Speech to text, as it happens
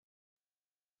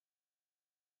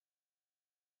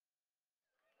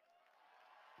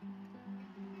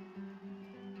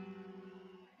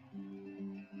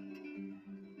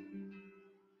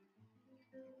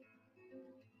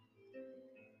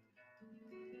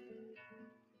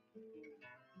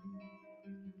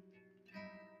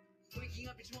Waking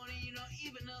up each morning, you don't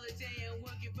even know the day, and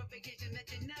working for vacation that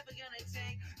you're never gonna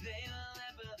take. They will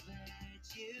never let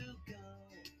you go.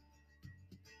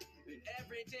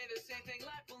 Every day the same thing,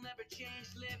 life will never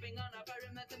change. Living on a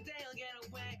barren that someday you'll get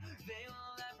away. They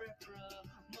will never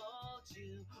promote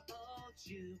you, hold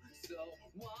you. So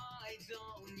why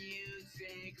don't you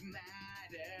take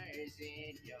matters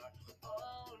in your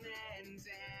own hands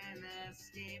and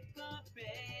escape the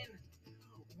pain?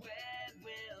 When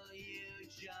will you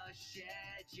just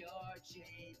shed your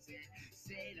chains and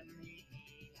say to me,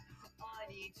 I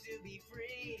need to be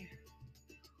free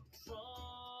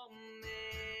from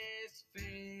this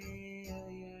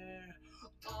failure?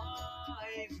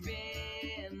 I've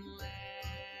been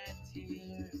left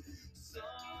here. So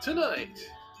Tonight,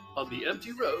 on The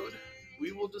Empty Road,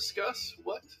 we will discuss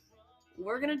what?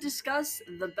 We're gonna discuss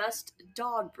the best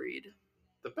dog breed.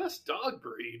 The best dog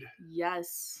breed?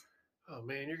 Yes. Oh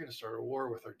man, you're going to start a war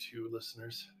with our 2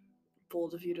 listeners.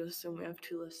 Bold of you to assume we have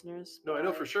 2 listeners. No, I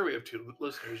know for sure we have 2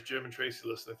 listeners. Jim and Tracy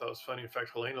listen. I thought it was funny. In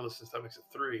fact, Helena listens. That makes it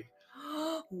 3.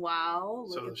 Wow,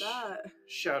 look So at that.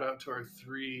 Shout out to our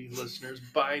 3 listeners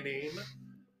by name.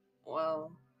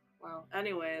 Wow.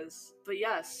 Anyways, but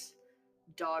yes,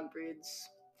 dog breeds.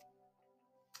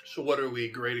 So what are we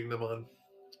grading them on?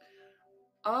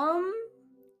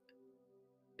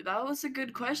 That was a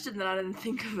good question that I didn't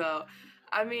think about.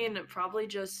 I mean, probably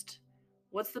just,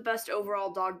 what's the best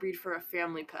overall dog breed for a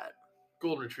family pet?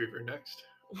 Golden Retriever next.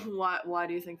 Why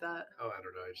do you think that? Oh, I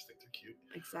don't know. I just think they're cute.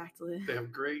 Exactly. They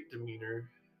have great demeanor.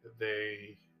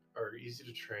 They are easy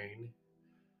to train.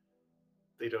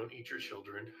 They don't eat your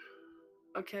children.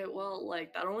 Okay, well,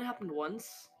 like, that only happened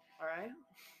once, alright?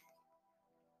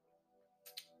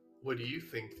 What do you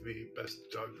think the best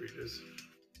dog breed is?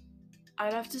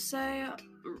 I'd have to say,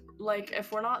 like,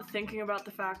 if we're not thinking about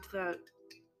the fact that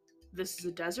this is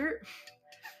a desert,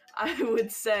 I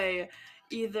would say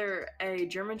either a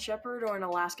German Shepherd or an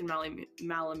Alaskan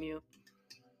Malamute.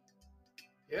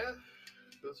 Yeah,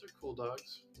 those are cool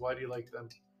dogs. Why do you like them?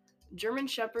 German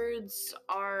Shepherds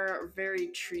are very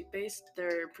treat-based.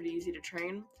 They're pretty easy to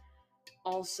train.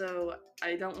 Also,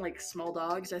 I don't like small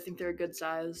dogs. I think they're a good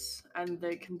size, and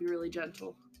they can be really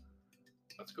gentle.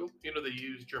 That's cool. You know, they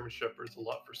use German Shepherds a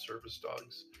lot for service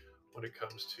dogs when it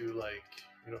comes to, like,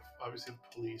 you know, obviously the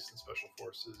police and special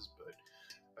forces, but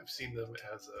I've seen them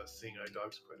as seeing eye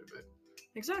dogs quite a bit.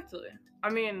 Exactly. I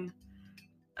mean,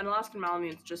 an Alaskan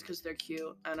Malamute just because they're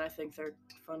cute, and I think they're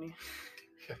funny.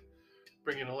 Yeah.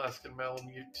 Bring an Alaskan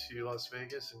Malamute to Las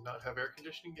Vegas and not have air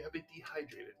conditioning, you have a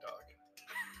dehydrated dog.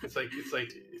 It's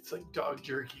like dog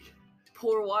jerky.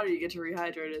 Pour water, you get to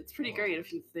rehydrate it. It's pretty great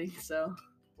if you think so.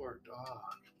 Poor dog.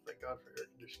 Thank God for air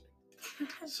conditioning.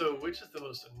 So, which is the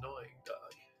most annoying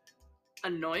dog?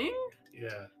 Annoying?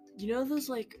 Yeah. You know those,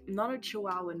 like, not a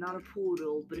Chihuahua, not a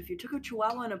Poodle, but if you took a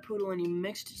Chihuahua and a Poodle and you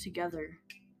mixed it together.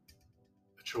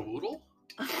 A Chowoodle?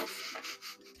 I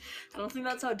don't think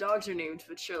that's how dogs are named,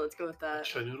 but sure, let's go with that.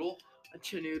 Chanoodle? A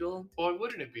Chanoodle? Why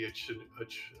wouldn't it be a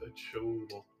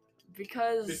Chowoodle?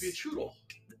 Because... It'd be a Choodle.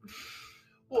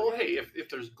 Well, hey, if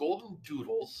there's golden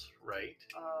doodles, right?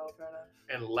 Oh, fair enough.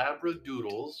 And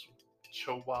labradoodles,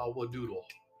 Chihuahua doodle.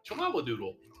 Chihuahua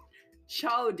doodle.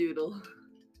 Chow Doodle.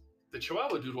 The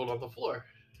Chihuahua doodled on the floor.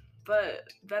 But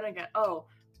then again,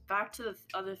 back to the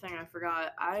other thing I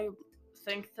forgot. I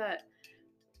think that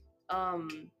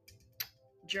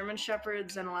German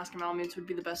Shepherds and Alaskan Malamutes would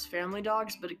be the best family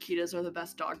dogs, but Akitas are the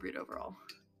best dog breed overall.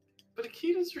 But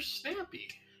Akitas are snappy.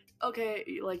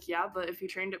 Okay, like, yeah, but if you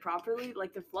trained it properly,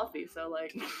 like, they're fluffy, so,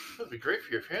 like... That'd be great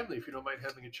for your family if you don't mind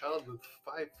having a child with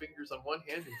 5 fingers on one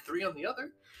hand and 3 on the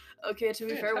other. Okay, to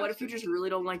be fair, what if you just really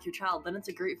don't like your child? Then it's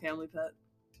a great family pet.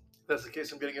 If that's the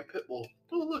case, I'm getting a pit bull.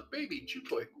 Oh, look, baby, chew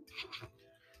toy.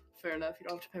 Fair enough, you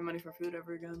don't have to pay money for food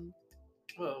ever again.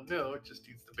 Well, no, it just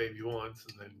eats the baby once,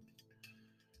 and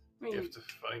then you have to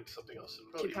find something else to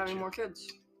probably keep having more kids.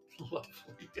 Lovely.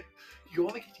 You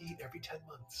only get to eat every 10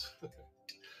 months.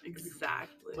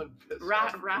 Exactly.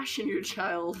 Ration your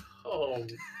child. Oh,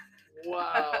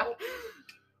 wow.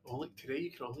 Today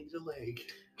you can only eat a leg.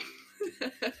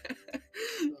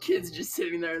 Kids just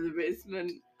sitting there in the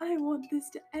basement. I want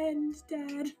this to end,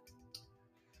 Dad.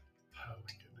 Oh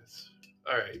my goodness.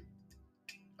 Alright.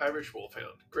 Irish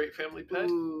Wolfhound. Great family pet?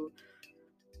 Ooh.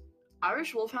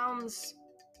 Irish Wolfhounds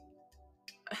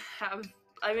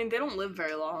they don't live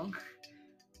very long.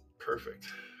 Perfect.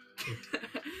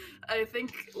 I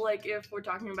think, like, if we're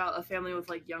talking about a family with,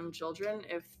 like, young children,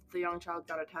 if the young child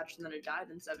got attached and then it died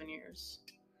in 7 years.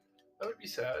 That would be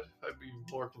sad. I'd be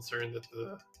more concerned that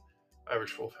the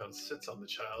Irish Wolfhound sits on the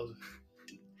child.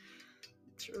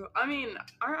 true. I mean,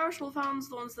 aren't Irish Wolfhounds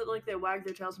the ones that like they wag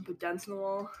their tails and put dents in the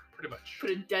wall? Pretty much. Put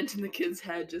a dent in the kid's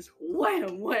head, just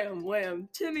wham, wham, wham.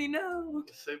 Timmy, no.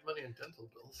 Save money on dental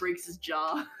bills. Breaks his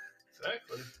jaw.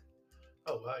 Exactly.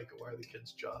 Oh, wow, you can wire the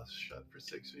kid's jaws shut for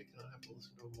 6 weeks and not have to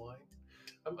listen to him whine.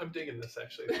 I'm digging this,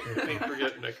 actually. I think we're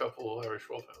getting a couple Irish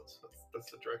Wolfhounds. That's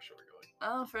the direction we're going.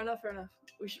 Oh, fair enough, fair enough.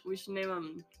 We should name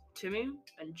them Timmy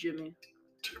and Jimmy.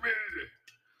 Timmy!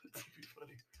 That'd be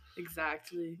funny.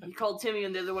 Exactly. You called Timmy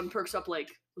and the other one perks up like,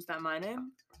 was that my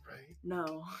name? Right?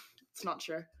 No, it's not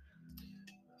sure.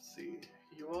 Let's see.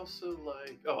 You also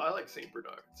like... Oh, I like St.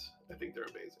 Bernards. I think they're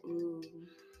amazing. Ooh.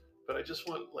 But I just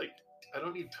want, like... I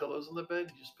don't need pillows on the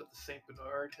bed. You just put the St.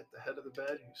 Bernard at the head of the bed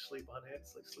and you sleep on it.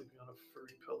 It's like sleeping on a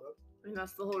furry pillow. I mean,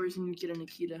 that's the whole reason you get an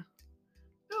Akita.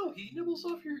 No, he nibbles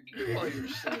off your ear while you're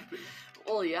sleeping.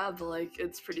 Well, yeah, but like,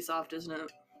 it's pretty soft, isn't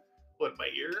it? What, my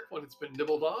ear? When it's been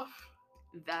nibbled off?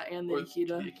 That and the Or Akita.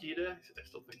 The Akita? I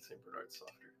still think St. Bernard's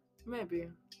softer. Maybe.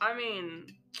 I mean,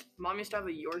 Mom used to have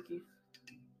a Yorkie.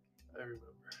 I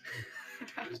remember.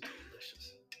 It was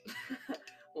delicious.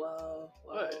 Wow.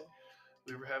 What?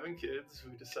 We were having kids.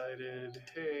 We decided,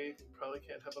 hey, we probably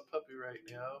can't have a puppy right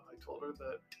now. I told her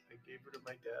that I gave her to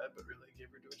my dad, but really I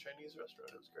gave her to a Chinese restaurant.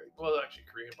 It was great. Well, actually,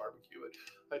 Korean barbecue, but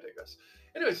I digress.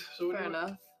 Anyways, so Fair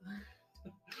enough.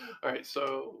 All right,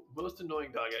 so most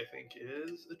annoying dog, I think,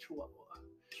 is a Chihuahua.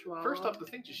 Chihuahua. First off, the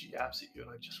thing just yaps at you,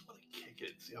 and I just want to kick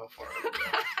it and see how far I can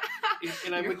go.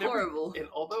 And I You're would horrible. never, and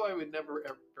although I would never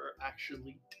ever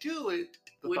actually do it,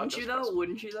 the Wouldn't thought you does though? press me.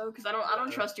 Wouldn't you though? Because I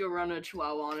don't trust you around a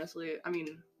Chihuahua. Honestly, I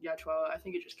mean, yeah, Chihuahua. I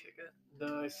think you just kick it.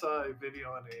 No, I saw a video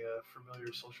on a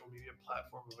familiar social media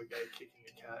platform of a guy kicking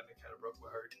a cat, and it kind of broke my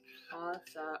heart. Oh,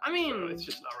 that's sad. I mean, So it's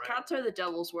just not right. cats are the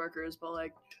devil's workers, but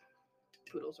like,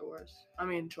 poodles are worse. I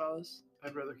mean, Chihuahuas.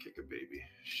 I'd rather kick a baby.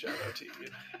 Shout out to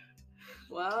Ian.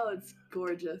 Wow, it's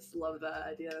gorgeous. Love that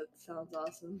idea. That sounds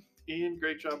awesome. Ian,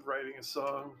 great job writing a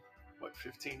song,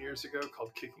 15 years ago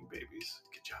called Kicking Babies.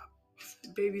 Good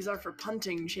job. Babies are for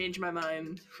punting. Change my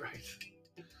mind.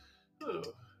 Right. Oh,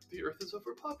 the earth is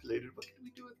overpopulated. What can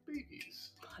we do with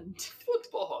babies? Punt.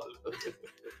 Football.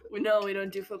 We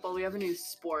don't do football. We have a new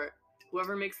sport.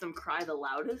 Whoever makes them cry the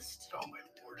loudest. Oh my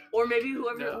lord. Or maybe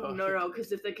whoever. No. No,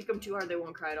 because if they kick them too hard, they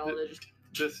won't cry at all. They just.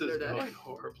 This is They're dead. going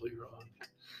horribly wrong.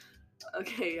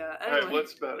 Okay, yeah. All Anyway, right,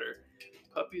 what's better,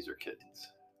 puppies or kittens?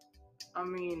 I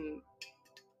mean,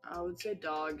 I would say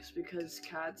dogs because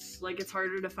cats, like, it's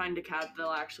harder to find a cat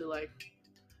that'll actually, like,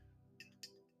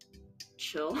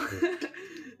 chill.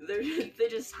 They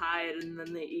just hide and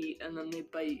then they eat and then they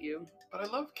bite you. But I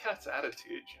love cats' attitude.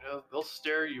 You know, they'll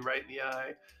stare you right in the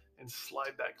eye and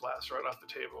slide that glass right off the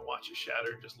table and watch it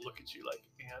shatter and just look at you like,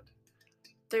 and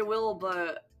They will,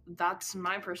 but that's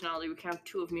my personality. We can't have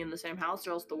two of me in the same house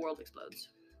or else the world explodes.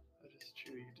 that is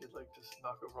true. You did like to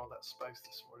knock over all that spice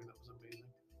this morning. That was amazing.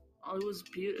 Oh, it was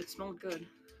beautiful. It smelled good.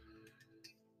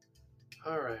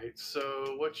 All right,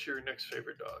 so what's your next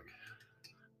favorite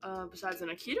dog? Besides an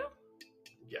Akita,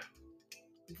 Yeah.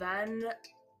 then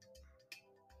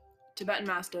Tibetan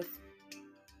Mastiff.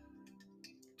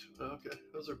 Okay,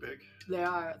 those are big. They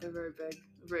are. They're very big.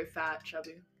 Very fat,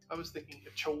 chubby. I was thinking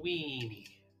a Chiweenie.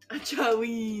 A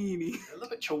Chowini. I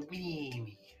love a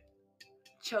Chiweenie.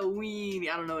 Chowini.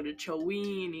 I don't know what a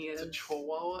Chowini It's is. a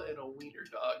Chihuahua and a wiener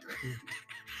dog.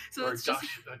 So or it's a just.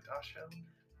 dachshund.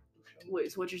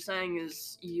 Wait, so what you're saying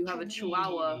is you have a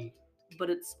Chihuahua, Chiweenie. but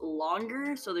it's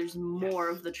longer, so there's more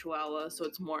Yes. of the Chihuahua, so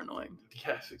it's more annoying.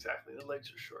 Yes, exactly. The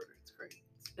legs are shorter. It's great.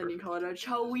 It's Then you perfect. call it a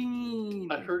Chowini.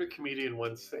 I heard a comedian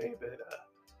once say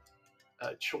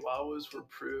that Chihuahuas were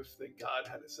proof that God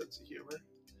had a sense of humor.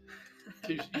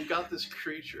 'Cause you got this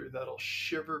creature that'll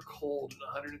shiver cold at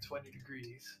 120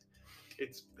 degrees.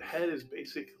 Its head is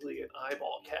basically an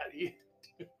eyeball caddy.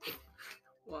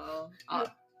 Wow.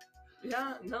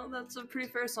 Yeah, no, that's a pretty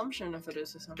fair assumption if it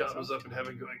is a sense. God was up in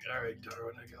heaven going, all right,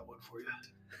 Darwin, I got one for you.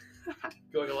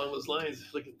 Going along those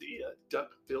lines, look at the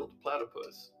duck-billed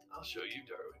platypus. I'll show you,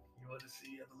 Darwin. You want to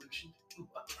see evolution?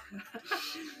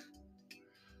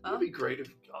 It would be great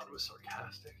if God was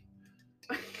sarcastic.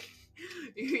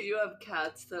 You have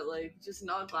cats that like just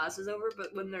knock glasses over,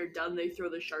 but when they're done, they throw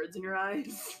the shards in your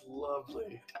eyes.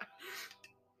 Lovely.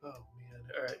 Oh, man.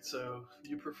 All right, so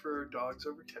you prefer dogs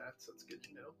over cats. That's good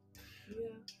to know.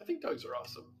 Yeah. I think dogs are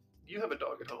awesome. You have a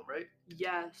dog at home, right?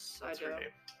 Yes, What's I do. her name?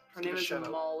 Her Give name a is shout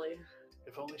out. Molly.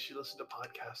 If only she listened to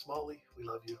podcasts. Molly, we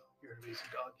love you. You're an amazing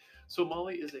dog. So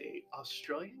Molly is a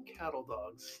Australian cattle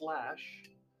dog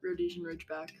 / Rhodesian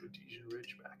Ridgeback. Rhodesian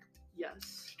Ridgeback.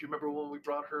 Yes. Do you remember when we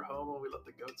brought her home and we let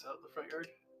the goats out in the front yard?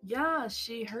 Yeah,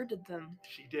 she herded them.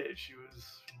 She did. She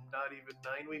was not even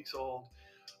 9 weeks old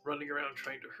running around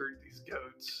trying to herd these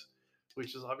goats,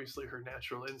 which is obviously her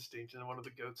natural instinct. And one of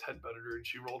the goats headbutted her, and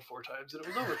she rolled 4 times, and it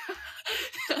was over.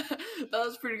 That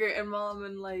was pretty great. And Mom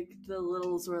and like the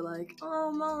littles were like,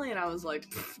 "Oh, Molly," and I was like,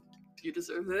 "You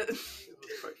deserve it." It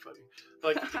was quite funny.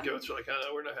 Like the goats were like,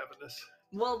 we're not having this.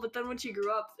 Well, but then when she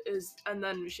grew up, and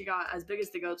then she got as big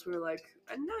as the goats, we were like,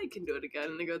 "And now you can do it again."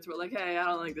 And the goats were like, "Hey, I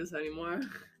don't like this anymore.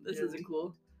 This Yeah. isn't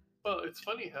cool." Well, it's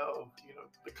funny how,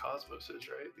 the cosmos is,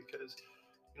 right? Because,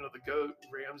 the goat,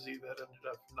 Ramsey, that ended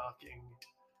up knocking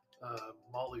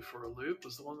Molly for a loop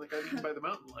was the one that got eaten by the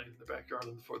mountain lion in the backyard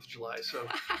on the 4th of July. So,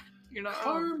 You're not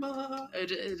wrong. karma!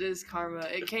 It is karma.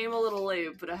 It came a little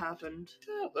late, but it happened.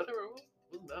 Yeah, but it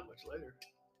wasn't that much later.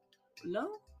 No? I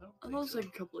don't I think thought it was so. like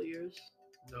a couple of years.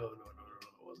 No, it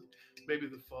wasn't. Maybe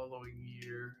the following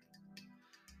year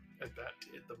at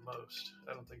the most.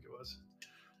 I don't think it was.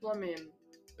 Well, I mean,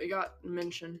 we got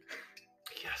Minchin.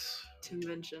 Yes. Tim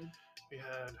Minchin. We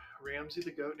had Ramsey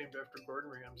the goat, named after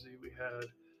Gordon Ramsay. We had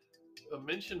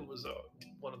Minchin was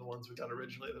one of the ones we got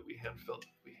originally that we hand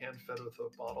fed with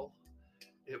a bottle.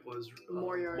 It was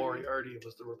Moriarty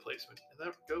was the replacement, and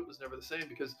that goat was never the same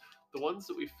because the ones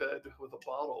that we fed with a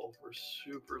bottle were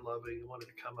super loving and wanted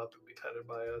to come up and be petted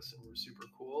by us and were super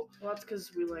cool. Well, that's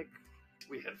because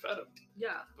we hand fed him.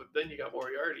 Yeah. But then you got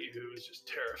Moriarty, who was just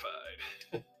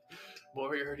terrified.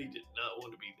 Moriarty did not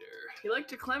want to be there. He liked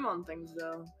to climb on things,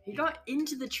 though. He got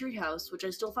into the treehouse, which I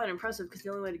still find impressive because the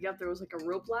only way to get up there was like a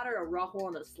rope ladder, a rock wall,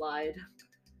 and a slide.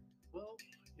 Well,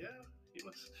 yeah, he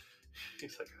was.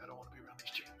 He's like, I don't want to be around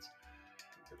these chickens.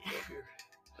 I'm gonna go here.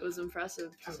 It was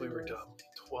impressive. Because we were dumb.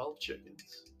 12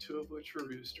 chickens, 2 of which were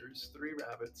roosters, 3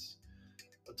 rabbits,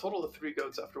 a total of 3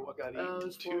 goats after one got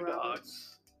eaten, 2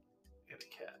 dogs, and a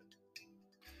cat.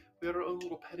 We had our own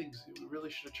little petting zoo. We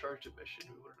really should have charged admission.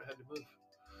 We wouldn't have had to move.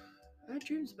 I had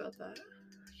dreams about that.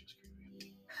 It's just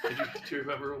creepy. Do you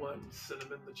remember when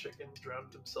Cinnamon the chicken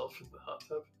drowned himself in the hot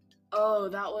tub? Oh,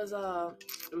 that was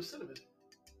It was Cinnamon,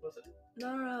 wasn't it?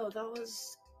 No, that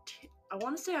was. I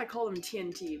want to say I called him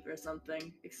TNT or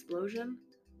something. Explosion.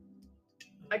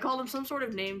 I called him some sort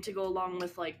of name to go along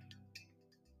with like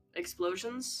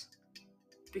explosions,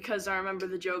 because I remember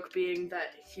the joke being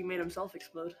that he made himself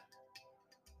explode.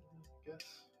 I guess.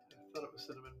 I thought it was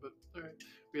Cinnamon, but alright.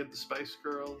 We had the Spice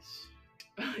Girls.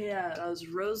 Yeah, that was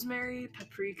Rosemary,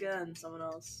 Paprika, and someone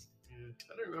else. Yeah,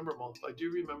 I don't remember them all. I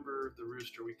do remember the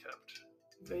rooster we kept.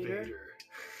 Vader.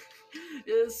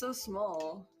 It was so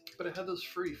small. But it had those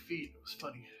furry feet. It was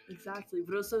funny. Exactly,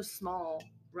 but it was so small.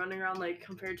 Running around like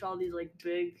compared to all these like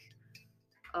big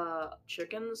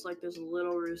chickens, like this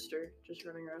little rooster just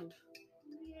running around.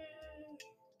 Yeah.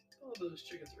 All those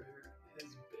chickens were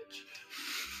his bitch.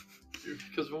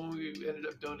 Because when we ended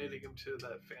up donating him to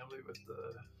that family with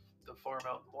the farm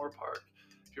out in Moore Park,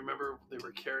 do you remember they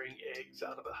were carrying eggs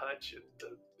out of the hutch and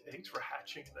the eggs were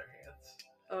hatching in their hands?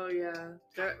 Oh yeah.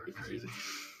 God, we're crazy.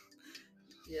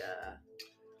 Yeah.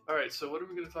 Alright, so what are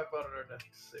we going to talk about in our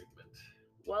next segment?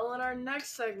 Well, in our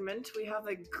next segment, we have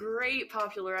a great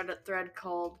popular Reddit thread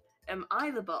called Am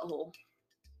I the Butthole?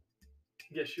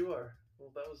 Yes, you are.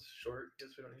 Well, that was short.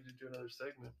 Guess we don't need to do another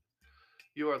segment.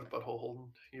 You are the butthole,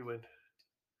 Holden. You win.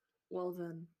 Well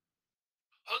then.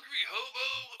 Hungry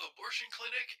Hobo Abortion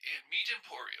Clinic and Meat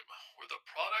Emporium, where the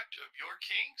product of your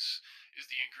kinks is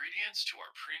the ingredients to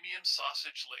our premium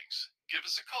sausage links. Give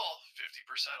us a call,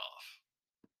 50% off.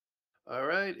 All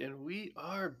right, and we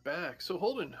are back. So,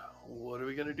 Holden, what are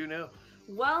we going to do now?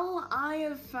 Well, I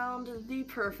have found the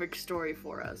perfect story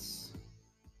for us.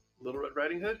 Little Red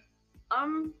Riding Hood?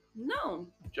 No.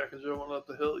 Jack and Jill went up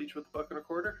the hill, each with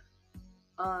 $1.25?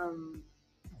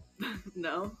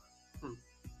 No.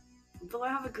 Though I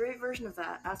have a great version of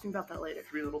that. Ask me about that later.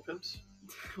 3 Little Pimps?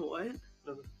 What?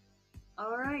 Nothing.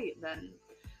 Alright, then.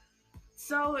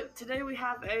 So, today we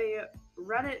have a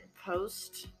Reddit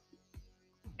post,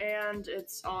 and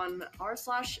it's on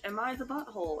r/Am I the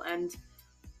Butthole, and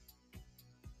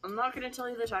I'm not going to tell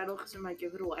you the title because it might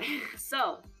give it away.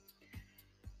 So,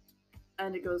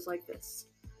 and it goes like this.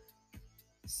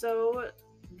 So,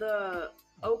 the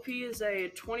OP is a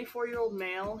 24-year-old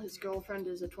male. His girlfriend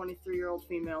is a 23-year-old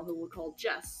female who we'll call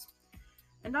Jess.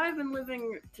 And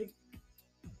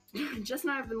Jess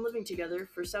and I have been living together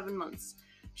for 7 months.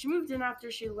 She moved in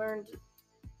after she learned...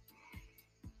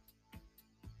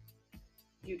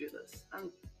 You do this.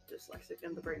 I'm dyslexic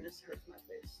and the brightness hurts my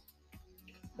face.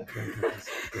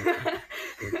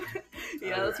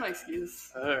 Yeah, that's my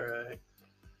excuse. Alright.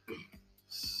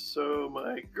 So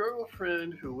my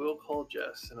girlfriend, who we'll call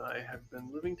Jess, and I have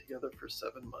been living together for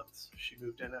 7 months. She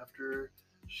moved in after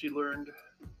she learned,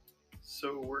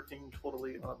 so working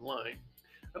totally online.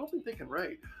 I don't think they can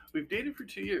write. We've dated for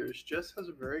 2 years. Jess has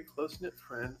a very close knit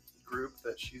friend group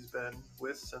that she's been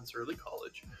with since early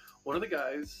college. One of the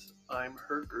guys in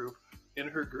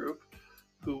her group,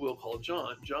 who we'll call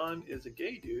John. John is a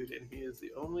gay dude, and he is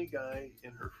the only guy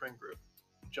in her friend group.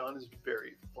 John is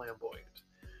very flamboyant,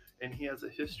 and he has a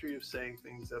history of saying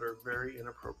things that are very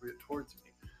inappropriate towards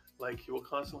me. Like, he will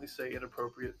constantly say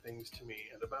inappropriate things to me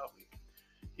and about me.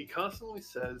 He constantly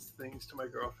says things to my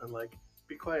girlfriend like,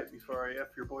 be quiet before I F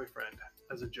your boyfriend,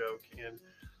 as a joke, and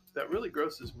that really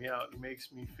grosses me out and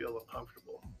makes me feel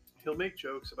uncomfortable. He'll make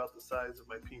jokes about the size of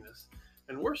my penis,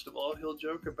 and worst of all, he'll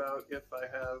joke about if I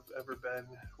have ever been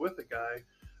with a guy,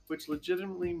 which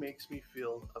legitimately makes me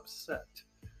feel upset.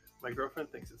 My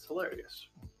girlfriend thinks it's hilarious.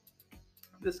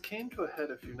 This came to a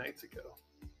head a few nights ago.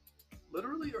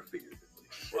 Literally or figuratively?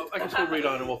 Well, I guess we'll read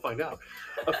on and we'll find out.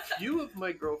 A few of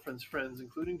my girlfriend's friends,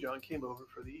 including John, came over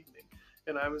for the evening,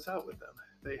 and I was out with them.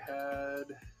 They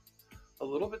had a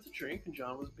little bit to drink, and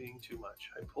John was being too much.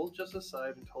 I pulled Jess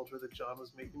aside and told her that John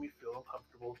was making me feel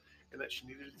uncomfortable and that she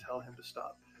needed to tell him to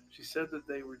stop. She said that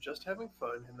they were just having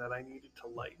fun and that I needed to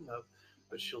lighten up,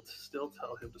 but she'll still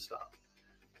tell him to stop.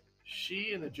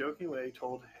 She, in a joking way,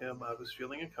 told him I was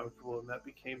feeling uncomfortable, and that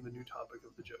became the new topic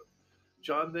of the joke.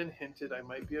 John then hinted I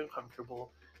might be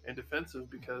uncomfortable and defensive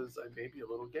because I may be a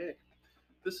little gay.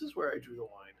 This is where I drew the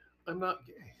line. I'm not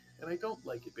gay, and I don't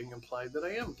like it being implied that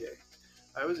I am gay.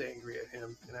 I was angry at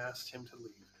him and asked him to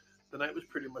leave. The night was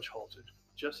pretty much halted.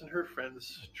 Jess and her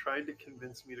friends tried to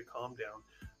convince me to calm down,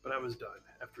 but I was done.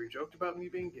 After he joked about me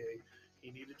being gay,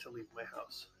 he needed to leave my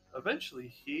house. Eventually,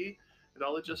 he and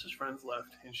all of Jess's friends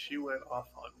left, and she went off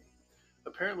on me.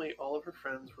 Apparently, all of her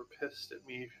friends were pissed at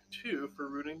me, too, for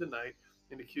ruining the night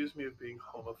and accused me of being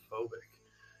homophobic.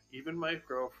 Even my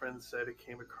girlfriend said it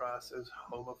came across as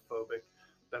homophobic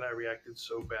that I reacted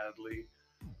so badly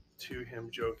to him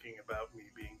joking about me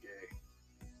being gay.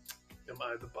 Am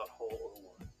I the butthole or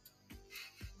what?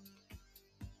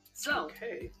 So,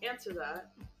 Okay. answer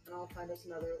that, and I'll find us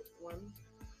another one.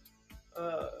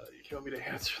 You want me to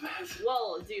answer that?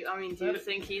 Well, do you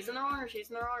think he's in the wrong or she's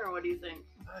in the wrong, or what do you think?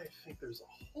 I think there's a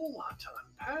whole lot to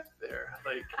unpack there.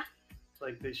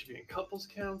 Like they should be in couples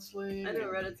counseling. I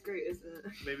know, Reddit's great, isn't it?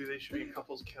 Maybe they should be in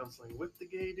couples counseling with the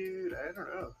gay dude. I don't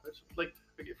know.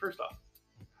 Okay, first off,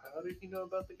 how did he know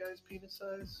about the guy's penis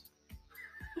size?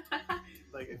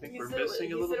 I think we're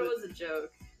missing a little bit. He said it was a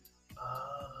joke.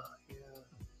 Yeah.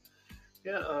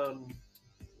 Yeah,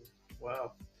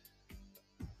 wow.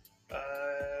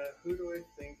 Who do I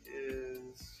think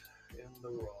is in the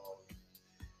wrong?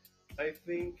 I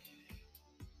think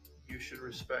you should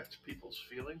respect people's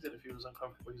feelings, and if he was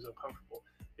uncomfortable, he's uncomfortable.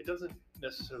 It doesn't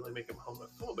necessarily make him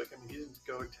homophobic. I mean, he didn't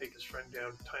go and take his friend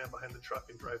down, tie him behind the truck,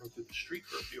 and drive him through the street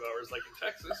for a few hours like in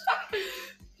Texas.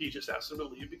 He just asked him to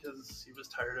leave because he was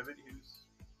tired of it. He was,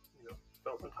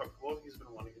 felt uncomfortable, and he's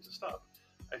been wanting it to stop.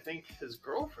 I think his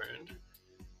girlfriend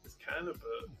is kind of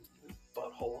a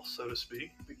butthole, so to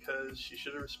speak, because she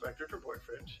should have respected her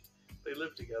boyfriend. They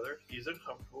live together. He's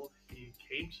uncomfortable. He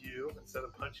came to you instead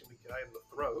of punching the guy in the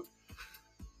throat.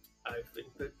 I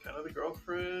think that kind of the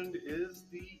girlfriend is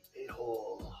the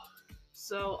a-hole.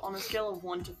 So, on a scale of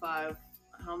 1 to 5,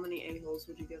 how many a-holes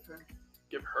would you give her?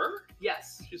 Give her?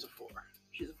 Yes. She's a 4.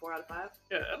 She's a 4 out of 5?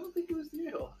 Yeah, I don't think he was the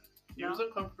a-hole. He No? was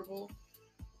uncomfortable.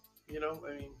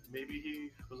 Maybe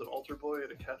he was an altar boy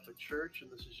at a Catholic church, and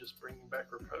this is just bringing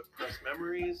back repressed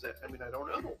memories. I don't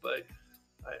know, but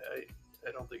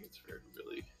I don't think it's fair to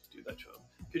really do that to him.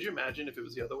 Could you imagine if it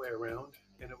was the other way around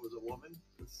and it was a woman?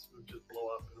 This would just blow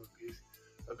up and it would be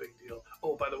a big deal.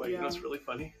 Oh, by the way, you know what's really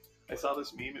funny? I saw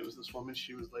this meme. It was this woman.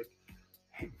 She was like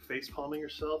face palming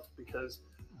herself because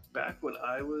back when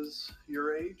I was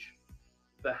your age,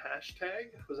 the hashtag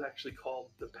was actually called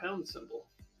the pound symbol.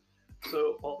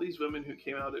 So all these women who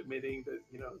came out admitting that,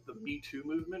 the Me Too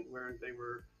movement, where they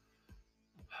were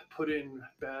put in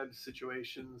bad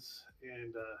situations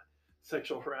and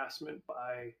sexual harassment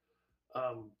by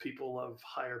people of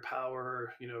higher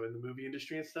power, in the movie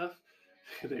industry and stuff,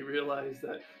 they realized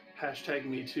that hashtag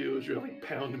Me Too is really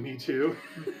pound Me Too.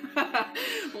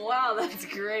 Wow, that's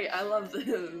great. I love this.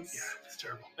 Yeah, it's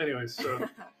terrible. Anyways, so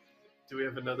do we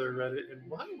have another Reddit? And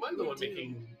why am I the one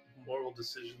making moral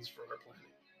decisions for our planet?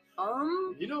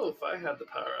 If I had the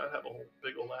power, I'd have a whole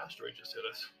big old asteroid just hit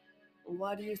us.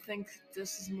 Why do you think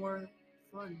this is more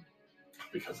fun?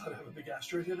 Because I'd have a big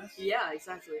asteroid hit us? Yeah,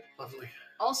 exactly. Lovely.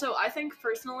 Also, I think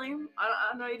personally,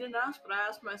 I know you didn't ask, but I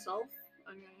asked myself,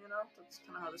 that's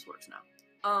kind of how this works now.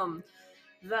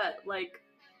 That,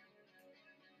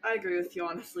 I agree with you,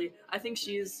 honestly. I think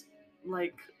she's,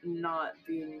 not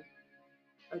being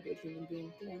a good human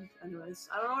being. Anyways,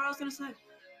 I don't know what I was going to say.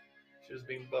 She was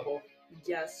being butthole.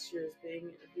 Yes, she was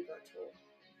being the butthole.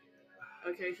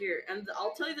 Okay, here, and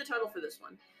I'll tell you the title for this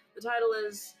one. The title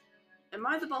is, Am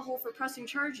I the Butthole for Pressing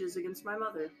Charges Against My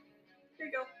Mother? Here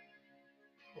you go.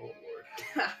 Oh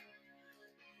Lord.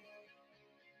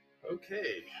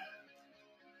 Okay.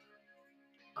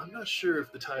 I'm not sure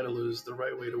if the title is the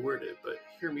right way to word it, but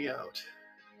hear me out.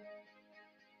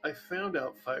 I found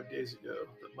out 5 days ago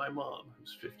that my mom,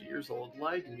 who's 50 years old,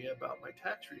 lied to me about my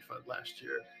tax refund last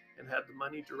year and had the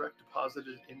money direct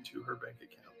deposited into her bank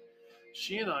account.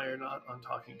 She and I are not on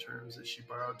talking terms as she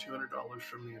borrowed $200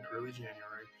 from me in early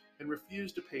January and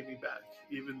refused to pay me back,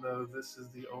 even though this is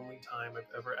the only time I've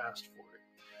ever asked for it.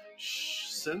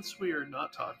 Since we are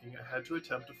not talking, I had to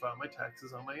attempt to file my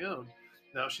taxes on my own.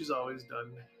 Now she's always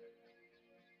done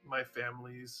my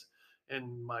family's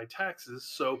and my taxes,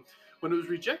 so when it was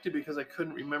rejected because I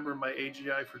couldn't remember my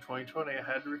AGI for 2020, I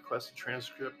had to request a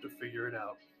transcript to figure it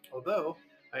out. Although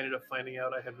I ended up finding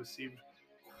out I had received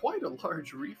quite a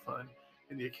large refund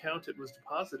in the account it was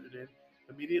deposited in,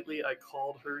 immediately I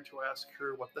called her to ask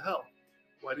her what the hell.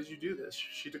 Why did you do this?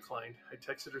 She declined. I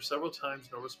texted her several times,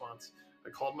 no response. I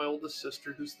called my oldest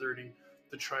sister, who's 30,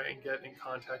 to try and get in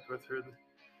contact with her,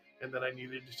 and then I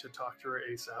needed to talk to her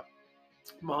ASAP.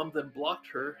 Mom then blocked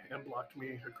her and blocked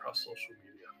me across social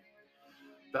media.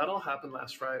 That all happened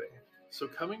last Friday. So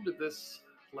coming to this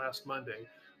last Monday,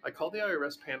 I called the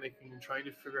IRS panicking and trying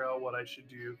to figure out what I should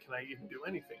do. Can I even do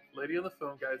anything? Lady on the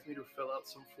phone guides me to fill out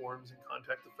some forms and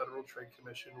contact the Federal Trade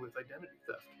Commission with identity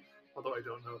theft, although I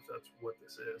don't know if that's what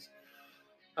this is.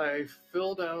 I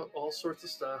filled out all sorts of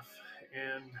stuff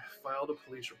and filed a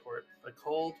police report. I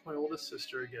called my oldest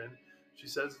sister again. She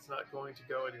says it's not going to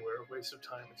go anywhere, a waste of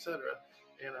time, etc.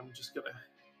 And I'm just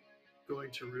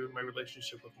going to ruin my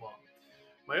relationship with mom.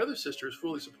 My other sister is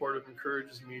fully supportive,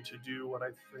 encourages me to do what I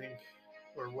think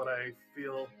or what I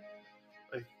feel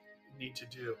I need to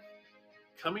do.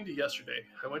 Coming to yesterday,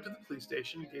 I went to the police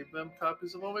station, gave them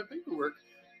copies of all my paperwork,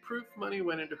 proof money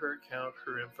went into her account,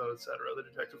 her info, etc. The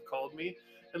detective called me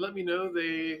and let me know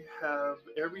they have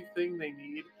everything they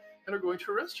need and are going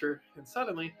to arrest her. And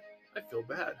suddenly, I feel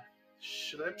bad.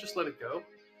 Should I have just let it go?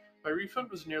 My refund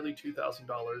was nearly $2,000,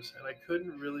 and I could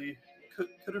have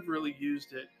really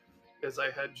used it as I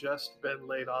had just been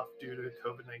laid off due to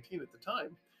COVID-19 at the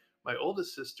time. My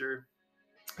oldest sister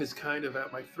is kind of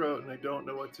at my throat, and I don't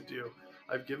know what to do.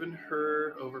 I've given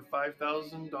her over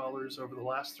 $5,000 over the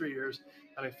last 3 years,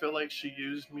 and I feel like she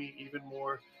used me even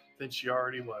more than she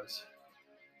already was.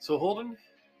 So Holden,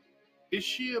 is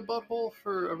she a butthole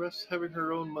for having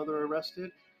her own mother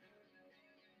arrested?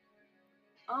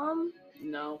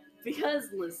 No. Because,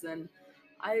 listen,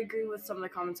 I agree with some of the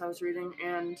comments I was reading,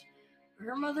 and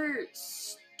her mother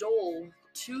stole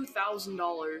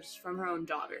 $2,000 from her own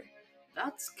daughter.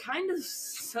 That's kind of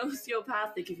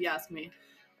sociopathic, if you ask me.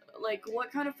 Like,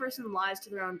 what kind of person lies to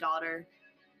their own daughter?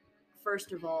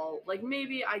 First of all, like,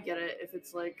 maybe I get it if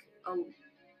it's like a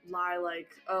lie, like,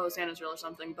 oh, Santa's real or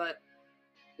something, but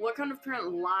what kind of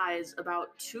parent lies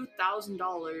about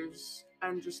 $2,000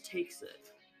 and just takes it?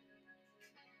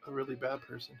 A really bad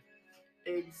person.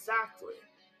 Exactly.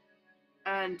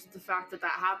 And the fact that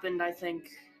that happened, I think,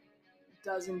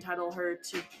 does entitle her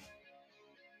to.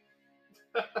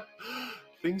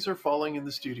 Things are falling in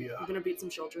the studio. I'm gonna beat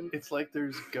some children. It's like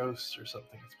there's ghosts or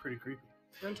something. It's pretty creepy.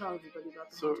 Don't tell everybody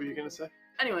about that. So what were you going to say?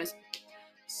 Anyways,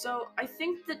 so I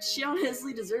think that she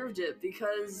honestly deserved it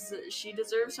because she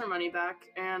deserves her money back,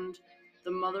 and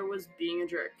the mother was being a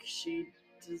jerk.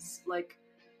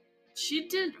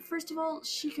 First of all,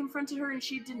 she confronted her and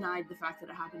she denied the fact that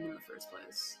it happened in the first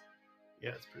place.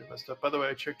 Yeah, it's pretty messed up. By the way,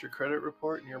 I checked your credit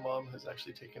report, and your mom has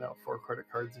actually taken out 4 credit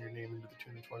cards in your name into the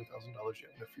tune of $20,000 you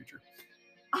have in the future.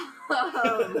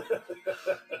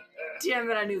 Damn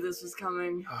it, I knew this was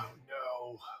coming. Oh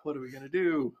no, what are we gonna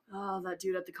do? Oh, that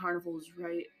dude at the carnival was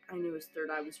right. I knew his third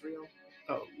eye was real.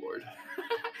 Oh Lord.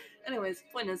 Anyways,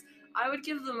 point is, I would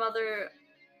give the mother,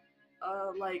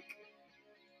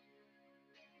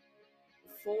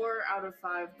 4 out of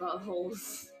 5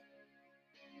 buttholes.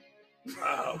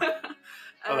 Wow.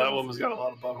 Oh, that woman's got a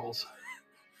lot of buttholes.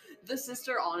 The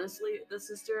sister,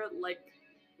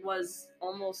 was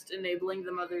almost enabling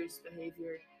the mother's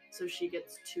behavior, so she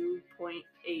gets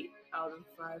 2.8 out of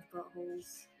 5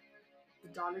 buttholes. The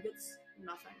daughter gets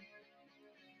nothing.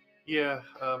 Yeah,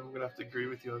 I'm gonna have to agree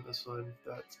with you on this one.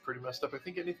 That's pretty messed up. I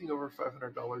think anything over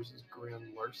 $500 is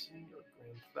grand larceny or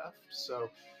grand theft. So,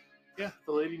 yeah,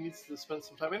 the lady needs to spend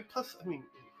some time. And plus, I mean,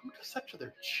 who does that to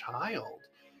their child?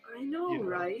 I know,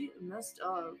 right? Messed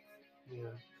up.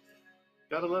 Yeah.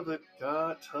 Gotta love it.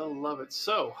 Gotta love it.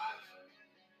 So,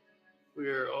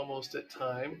 we're almost at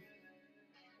time.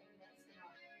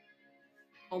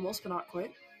 Almost, but not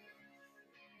quite.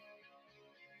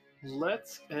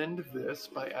 Let's end this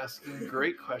by asking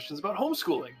great questions about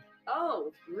homeschooling.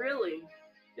 Oh, really?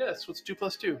 Yes, what's 2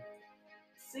 plus 2?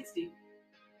 60.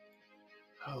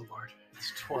 Oh, Lord.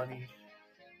 It's 20.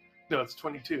 No, it's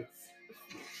 22.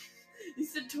 You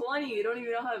said 20. You don't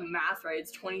even know how to math right.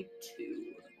 It's 22.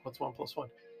 What's 1 plus 1?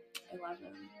 11.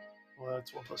 Well,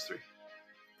 that's 1 plus 3.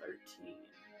 13.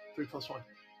 3 plus 1.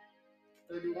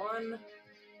 31.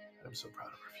 I'm so proud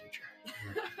of our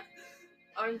future.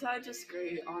 Aren't I just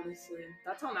great, honestly?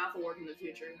 That's how math will work in the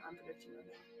future. I'm predicting right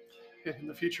now. In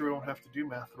the future, we won't have to do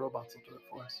math. The robots will do it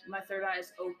for us. My third eye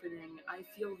is opening. I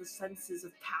feel the senses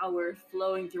of power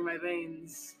flowing through my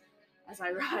veins as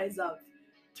I rise up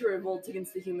to revolt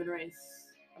against the human race.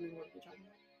 I mean, what are we talking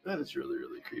about? That is really,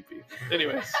 really creepy.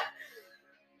 Anyways,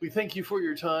 we thank you for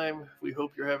your time. We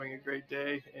hope you're having a great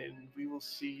day, and we will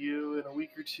see you in a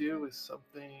week or two with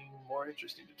something more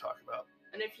interesting to talk about.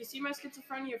 And if you see my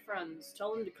schizophrenia friends,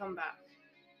 tell them to come back.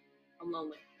 I'm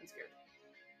lonely and scared.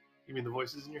 You mean the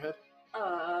voices in your head?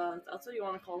 That's what you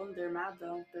want to call them. They're mad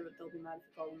though. They'll be mad if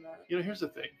you call them that. You know, here's the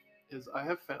thing, is I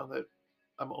have found that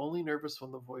I'm only nervous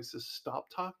when the voices stop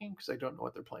talking because I don't know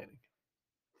what they're planning.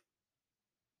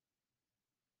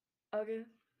 Okay.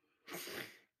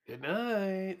 Good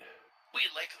night.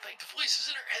 We'd like to thank the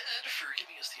voices in our head for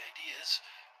giving us the ideas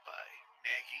by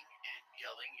nagging and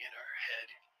yelling in our head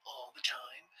all the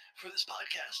time for this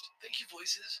podcast. Thank you,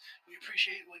 voices. We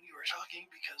appreciate when you are talking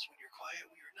because when you're quiet,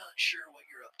 we are not sure what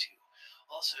you're up to.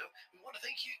 Also, we want to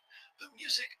thank you, the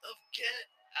music of Get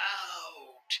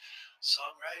Out,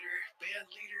 songwriter, band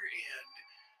leader,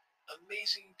 and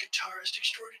amazing guitarist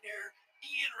extraordinaire,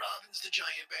 Ian Robbins, the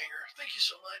Giant Banger. Thank you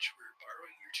so much for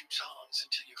borrowing your 2 songs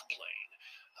until you complain.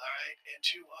 Alright, and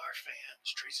to our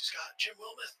fans, Tracy Scott, Jim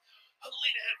Wilmoth,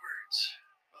 Helena Edwards.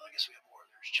 Well, I guess we have more.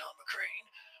 There's John McCrane.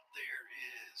 There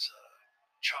is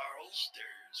Charles.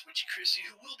 There's Witchy Chrissy,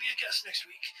 who will be a guest next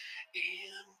week.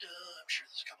 And I'm sure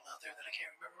there's a couple out there that I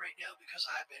can't remember right now because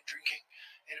I've been drinking.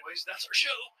 Anyways, that's our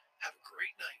show. Have a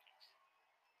great night.